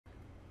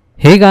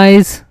Hey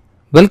guys,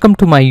 welcome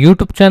to my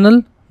YouTube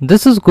channel.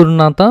 This is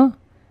Gurunatha,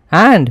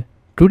 and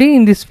today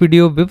in this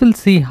video we will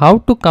see how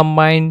to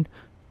combine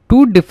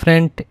two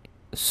different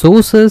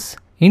sources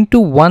into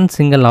one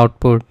single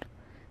output.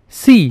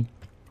 See,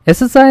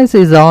 SSIS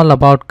is all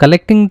about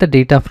collecting the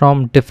data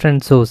from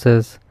different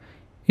sources.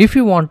 If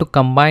you want to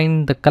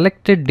combine the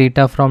collected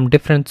data from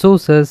different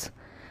sources,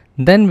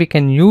 then we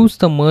can use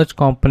the merge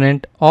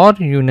component or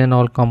union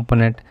all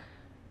component.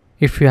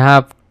 If you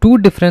have two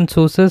different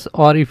sources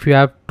or if you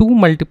have two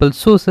multiple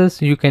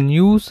sources, you can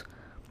use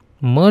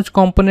merge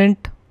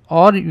component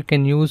or you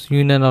can use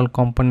union all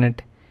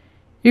component.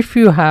 If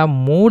you have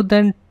more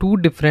than two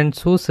different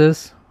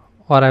sources,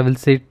 or I will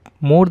say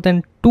more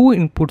than two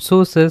input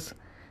sources,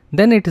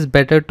 then it is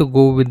better to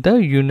go with the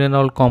union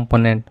all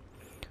component.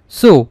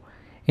 So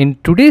in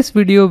today's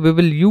video we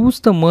will use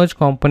the merge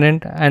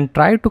component and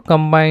try to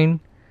combine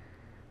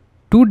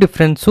two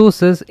different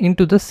sources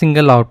into the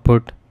single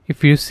output.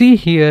 If you see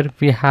here,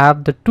 we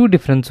have the two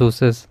different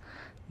sources.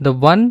 The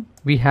one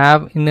we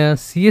have in a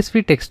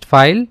CSV text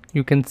file,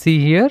 you can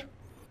see here,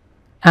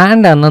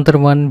 and another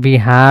one we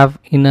have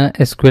in a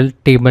SQL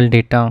table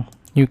data.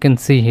 You can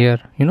see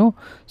here,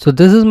 so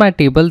this is my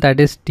table,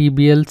 that is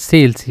TBL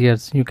sales here.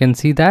 You can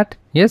see that,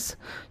 yes.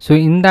 So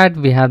in that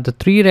we have the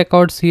three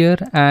records here,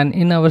 and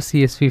in our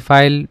CSV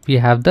file we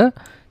have the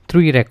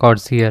three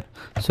records here.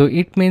 So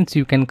it means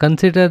you can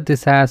consider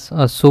this as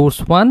a source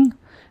 1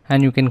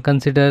 and you can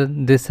consider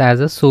this as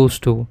a source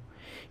 2.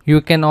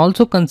 You can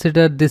also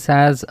consider this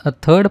as a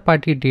third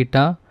party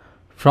data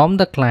from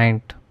the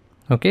client.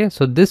 Okay,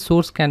 so this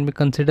source can be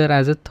considered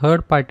as a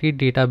third party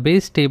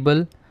database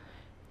table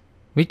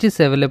which is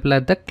available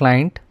at the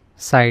client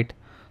side.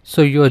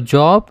 So your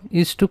job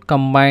is to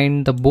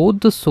combine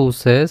both the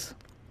sources,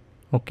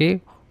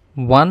 okay,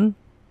 one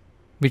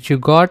which you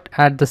got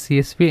at the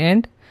CSV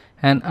end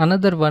and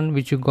another one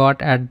which you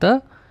got at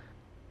the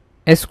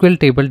SQL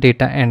table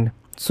data end.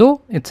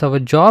 So it's our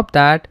job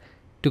that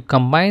to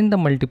combine the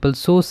multiple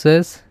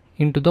sources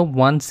into the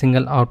one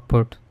single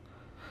output.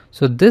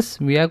 So this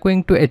we are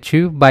going to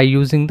achieve by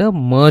using the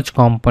merge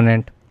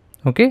component.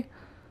 Okay.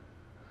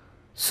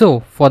 So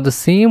for the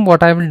same,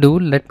 what I will do,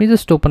 let me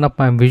just open up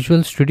my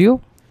Visual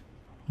Studio.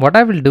 What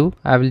I will do,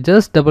 I will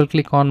just double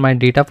click on my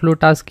data flow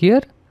task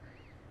here.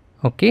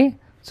 Okay.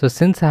 So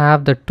since I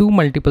have the two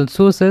multiple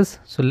sources,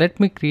 so let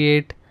me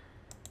create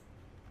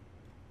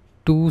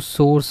two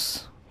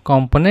source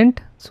component.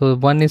 So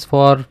one is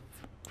for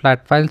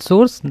flat file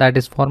source, that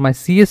is for my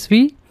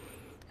CSV,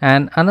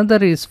 and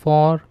another is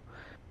for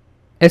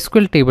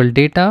SQL table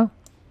data.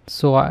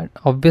 So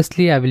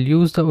obviously I will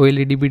use the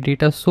OLEDB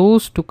data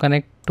source to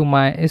connect to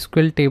my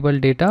SQL table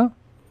data.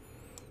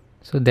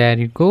 So there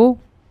you go.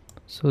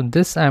 So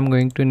this I am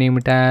going to name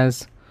it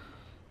as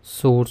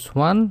source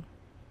 1.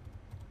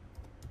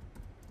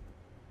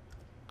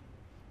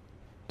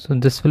 So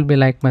this will be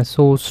like my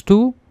source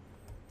 2.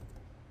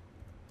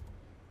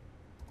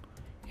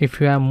 If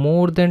you have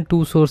more than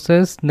two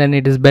sources, then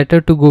it is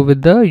better to go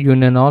with the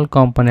union all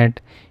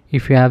component.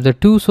 If you have the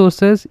two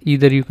sources,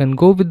 either you can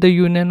go with the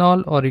union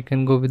all or you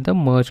can go with the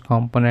merge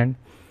component.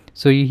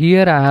 So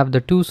here I have the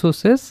two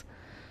sources.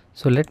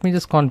 So let me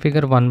just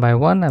configure one by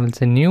one. I will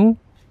say new.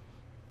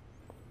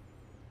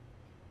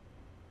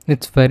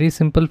 It's very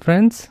simple,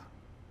 friends.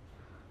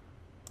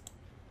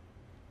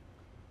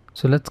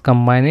 So let's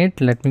combine it.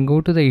 Let me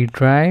go to the E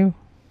drive,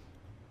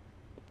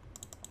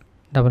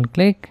 double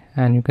click,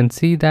 and you can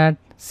see that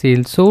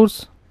sales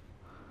source.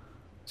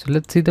 So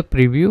let's see the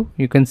preview.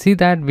 You can see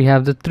that we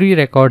have the three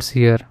records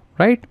here,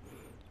 right?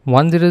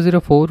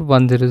 1004,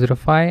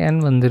 1005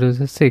 and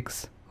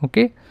 1006.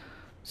 Okay,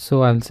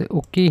 so I will say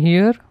okay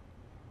here,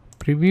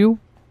 preview,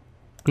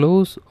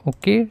 close,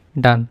 okay,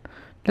 done.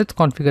 Let's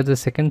configure the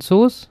second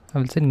source. I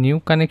will say new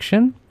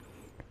connection,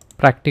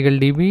 practical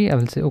DB. I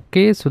will say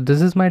okay. So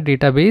this is my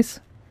database,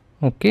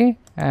 okay,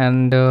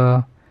 and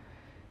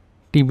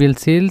TBL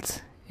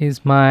sales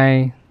is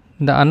my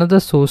the another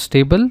source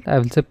table. I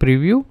will say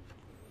preview.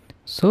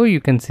 So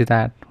you can see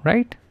that,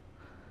 right?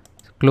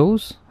 So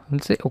close. I will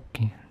say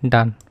okay,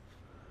 done.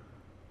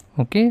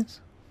 Okay,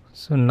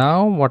 so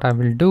now what I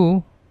will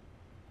do,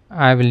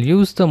 I will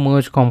use the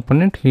merge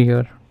component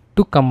here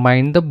to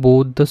combine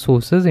both the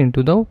sources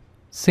into the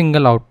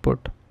single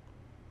output.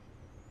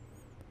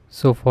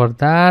 So for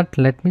that,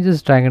 let me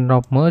just drag and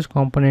drop merge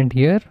component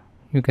here.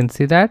 You can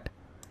see that,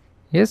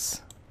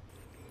 yes.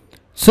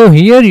 So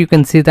here you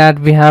can see that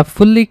we have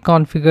fully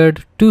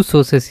configured two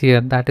sources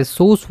here, that is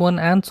source 1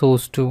 and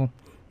source 2.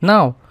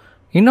 Now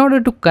in order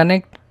to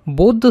connect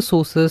both the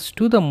sources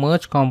to the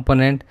merge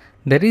component,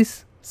 there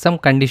is some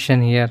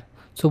condition here.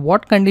 So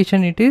what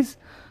condition it is?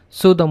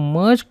 So the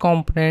merge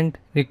component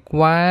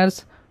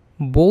requires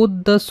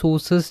both the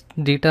sources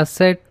data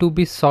set to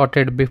be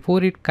sorted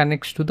before it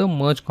connects to the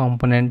merge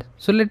component.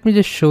 So let me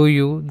just show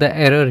you the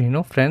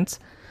error, friends.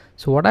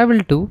 So what I will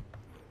do,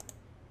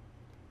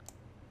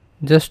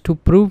 just to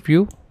prove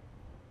you,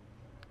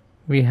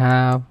 we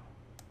have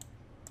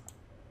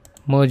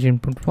merge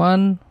input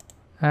 1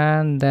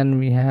 and then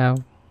we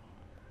have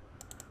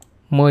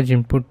merge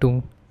input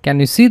 2. Can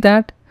you see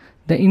that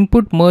the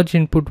input merge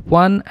input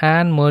 1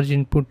 and merge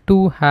input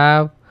 2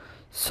 have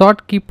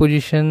sort key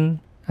position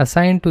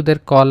assigned to their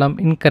column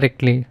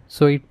incorrectly.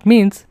 So it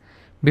means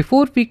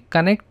before we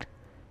connect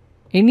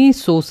any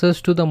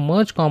sources to the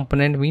merge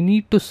component, we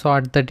need to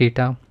sort the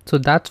data. So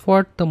that's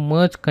what the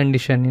merge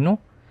condition.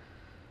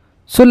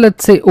 So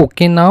let's say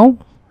okay now,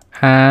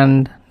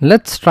 and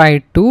let's try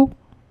to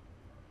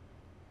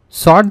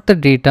sort the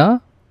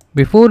data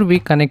before we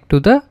connect to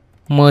the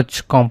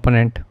merge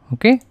component.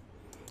 Okay,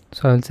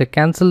 so I'll say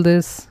cancel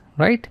this,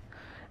 right?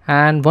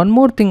 And one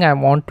more thing I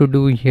want to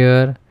do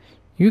here,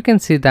 you can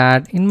see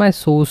that in my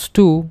source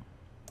 2,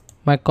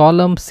 my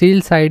column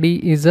sales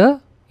ID is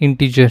a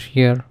integer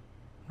here,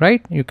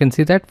 right? You can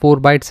see that 4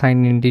 byte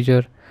signed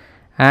integer,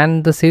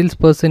 and the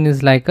salesperson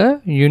is like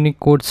a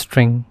Unicode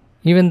string,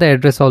 even the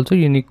address also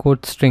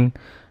Unicode string.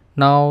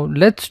 Now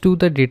let's do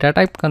the data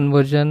type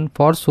conversion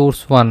for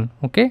source 1.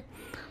 Okay,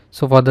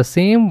 so for the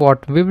same,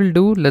 what we will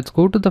do, let's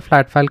go to the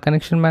flat file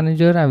connection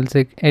manager. I will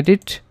say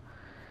edit,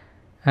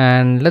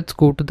 and let's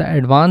go to the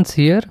advanced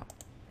here,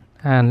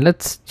 and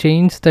let's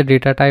change the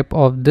data type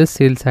of this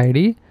sales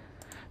ID,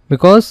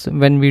 because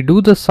when we do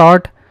the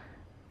sort,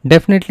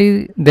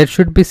 definitely there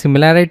should be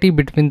similarity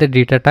between the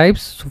data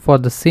types. So for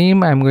the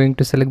same, I'm going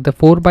to select the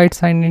 4 byte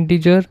signed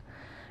integer,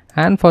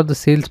 and for the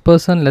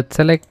salesperson, let's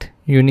select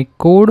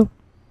Unicode.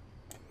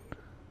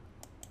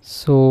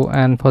 So,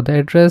 and for the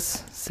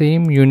address,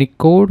 same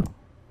Unicode,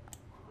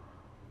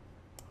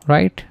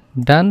 right?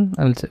 Done.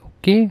 I will say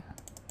okay,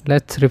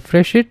 let's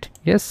refresh it.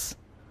 Yes,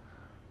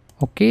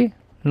 okay.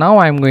 Now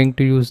I'm going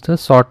to use the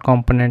sort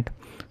component.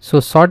 So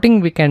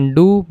sorting we can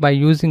do by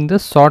using the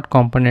sort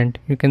component.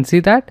 You can see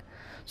that.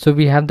 So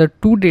we have the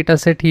two data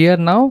set here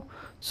now,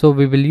 so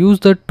we will use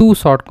the to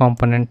sort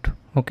component.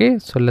 Okay,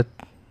 so let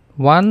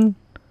one,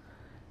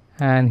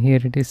 and here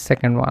it is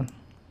second one.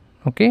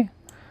 Okay,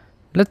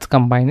 let's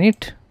combine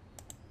it.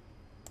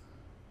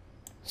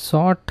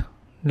 Sort,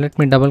 let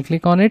me double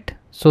click on it.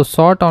 So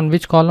sort on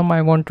which column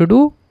I want to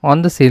do?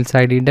 On the sales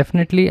ID.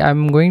 Definitely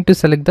I'm going to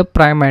select the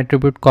prime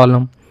attribute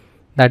column,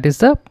 that is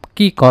the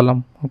key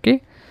column.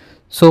 Okay,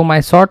 so my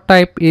sort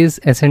type is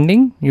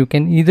ascending. You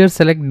can either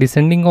select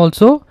descending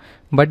also,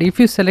 but if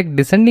you select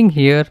descending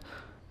here,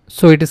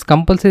 so it is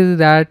compulsory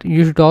that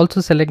you should also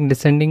select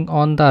descending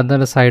on the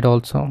other side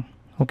also.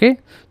 Okay,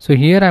 so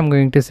here I'm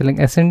going to select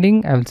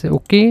ascending. I will say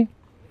okay.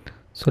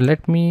 So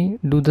let me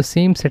do the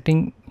same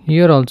setting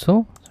here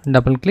also.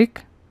 Double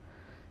click,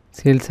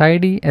 sales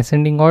ID,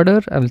 ascending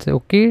order. I will say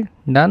okay,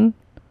 done.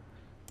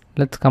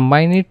 Let's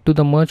combine it to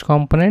the merge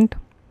component.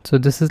 So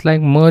this is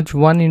like merge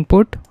 1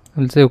 input.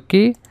 I will say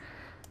okay.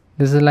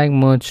 This is like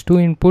merge 2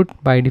 input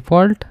by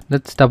default.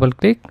 Let's double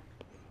click.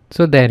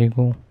 So there you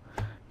go.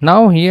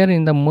 Now here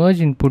in the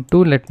merge input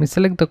 2, let me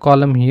select the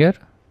column here.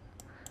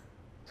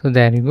 So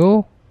there you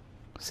go.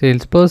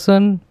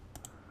 Salesperson,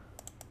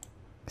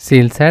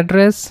 sales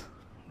address,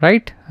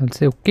 right? I'll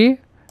say okay,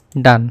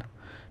 done.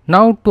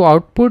 Now to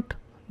output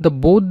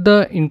both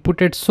the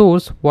inputted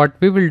source, what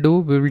we will do,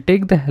 we will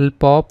take the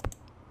help of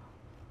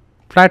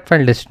flat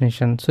file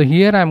destination. So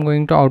here I'm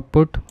going to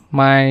output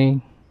my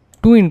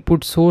two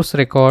input source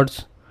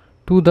records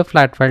to the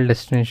flat file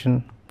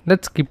destination.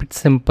 Let's keep it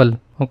simple.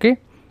 Okay,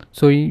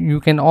 so you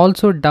can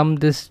also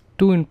dump this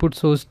two input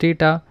source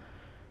data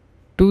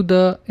to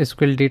the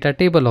SQL data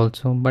table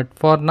also, but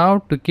for now,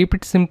 to keep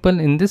it simple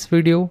in this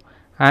video,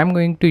 I'm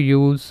going to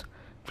use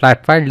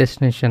flat file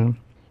destination.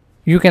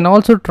 You can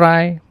also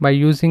try by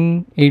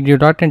using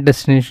ADO.NET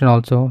destination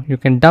also. You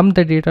can dump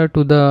the data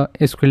to the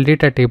SQL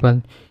data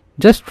table.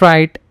 Just try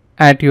it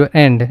at your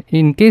end.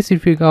 In case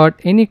if you got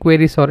any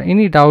queries or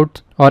any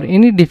doubts or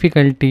any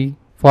difficulty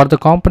for the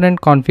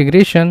component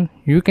configuration,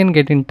 you can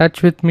get in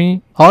touch with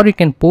me, or you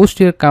can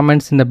post your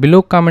comments in the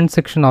below comment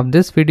section of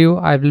this video.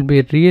 I will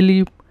be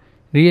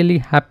really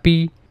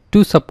happy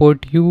to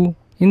support you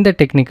in the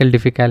technical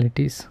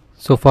difficulties.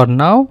 So for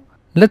now,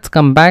 let's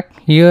come back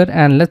here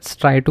and let's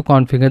try to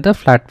configure the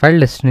flat file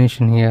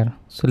destination here.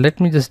 So let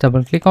me just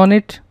double click on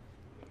it.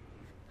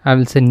 I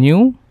will say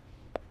new.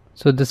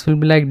 So this will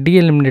be like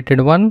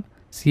de-eliminated one,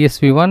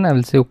 CSV1. I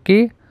will say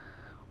okay.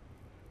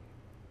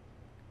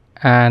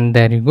 And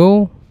there you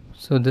go.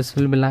 So this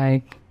will be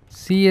like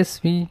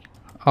CSV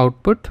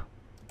output.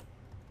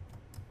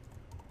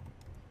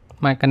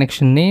 My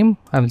connection name,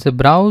 I will say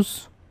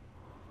browse.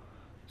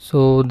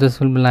 So this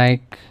will be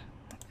like,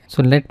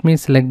 so let me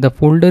select the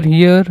folder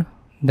here.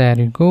 There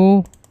you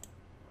go.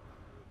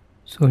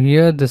 So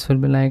here this will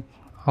be like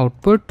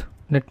output.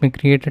 Let me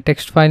create a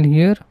text file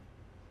here.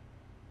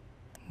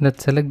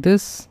 Let's select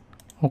this.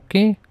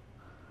 Okay.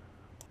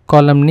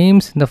 Column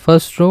names in the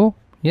first row.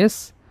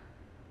 Yes.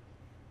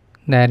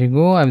 There you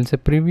go. I will say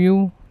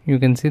preview. You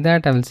can see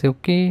that. I will say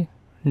okay,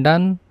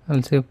 done. I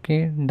will say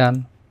okay,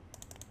 done.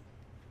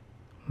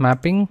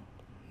 Mapping.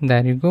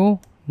 There you go.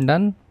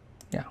 Done.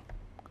 Yeah.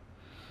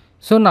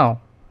 So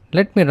now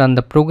let me run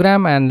the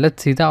program and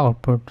let's see the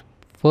output.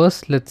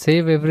 First, let's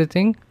save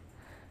everything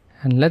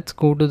and let's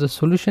go to the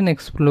Solution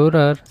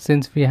Explorer.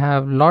 Since we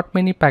have lot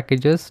many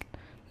packages,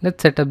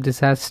 let's set up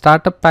this as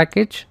startup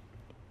package.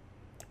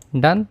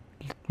 Done.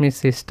 Let me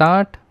say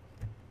start.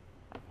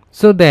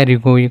 So there you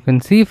go, you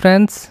can see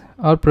friends,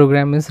 our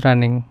program is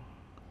running.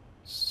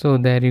 So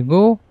there you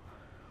go,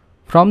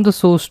 from the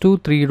source 2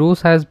 3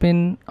 rows has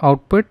been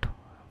output,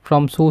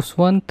 from source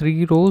 1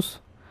 3 rows,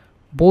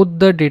 both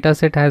the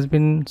dataset has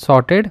been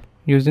sorted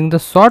using the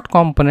sort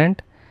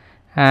component,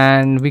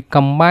 and we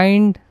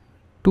combined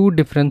two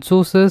different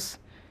sources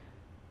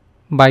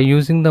by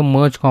using the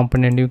merge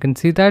component. You can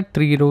see that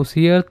 3 rows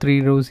here,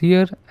 3 rows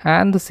here,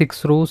 and the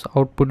 6 rows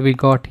output we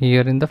got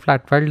here in the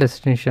flat file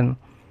destination.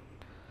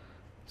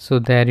 So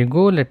there you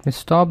go, let me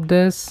stop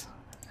this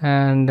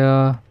and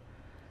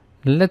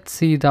let's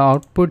see the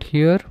output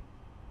here.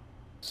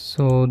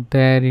 So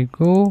there you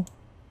go,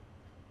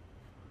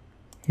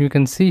 you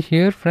can see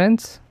here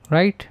friends,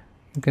 right?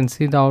 You can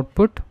see the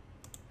output.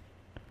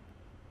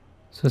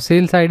 So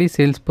sales ID,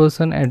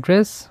 salesperson,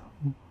 address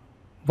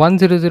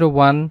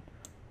 1001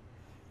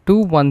 to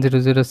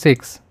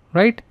 1006,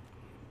 right?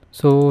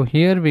 So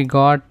here we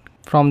got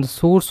from the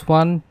source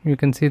 1, you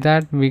can see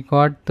that we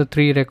got the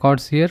 3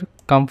 records here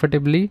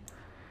comfortably,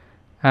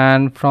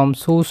 and from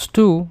source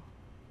 2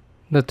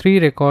 the 3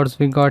 records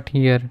we got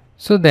here.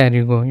 So there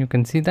you go, you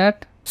can see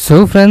that.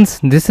 So friends,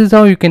 this is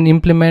how you can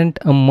implement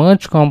a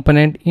merge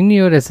component in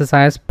your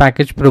SSIS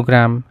package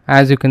program.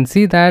 As you can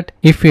see that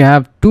if you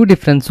have two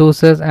different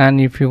sources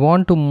and if you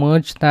want to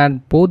merge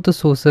that both the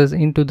sources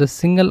into the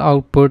single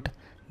output,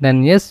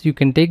 then yes, you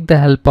can take the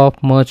help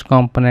of merge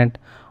component.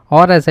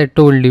 Or as I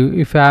told you,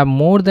 if you have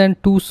more than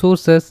two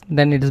sources,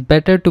 then it is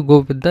better to go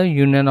with the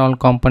union all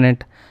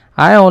component.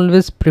 I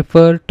always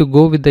prefer to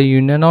go with the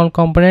union all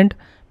component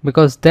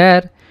because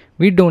there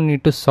we don't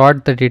need to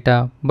sort the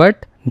data,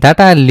 but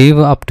that I'll leave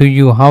up to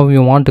you how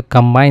you want to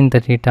combine the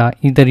data.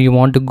 Either you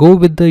want to go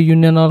with the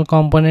union all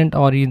component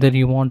or either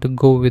you want to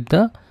go with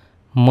the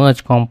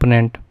merge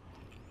component.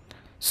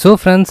 So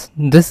friends,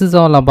 this is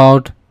all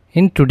about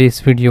in today's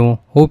video.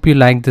 Hope you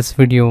like this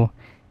video.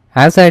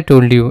 As I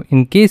told you,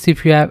 in case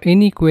if you have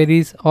any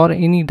queries or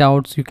any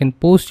doubts, you can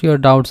post your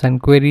doubts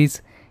and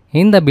queries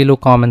in the below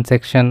comment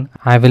section.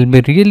 I will be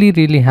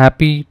really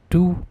happy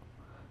to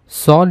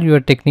solve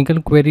your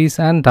technical queries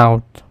and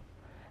doubts.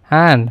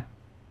 And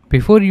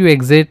before you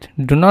exit,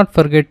 do not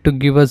forget to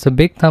give us a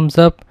big thumbs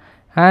up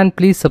and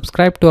please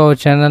subscribe to our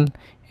channel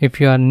if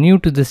you are new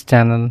to this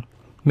channel,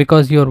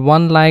 because your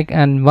one like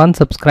and one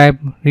subscribe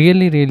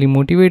really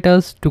motivate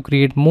us to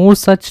create more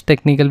such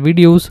technical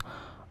videos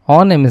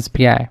on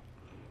MSBI.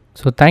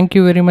 So thank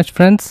you very much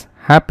friends.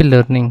 Happy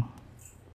learning.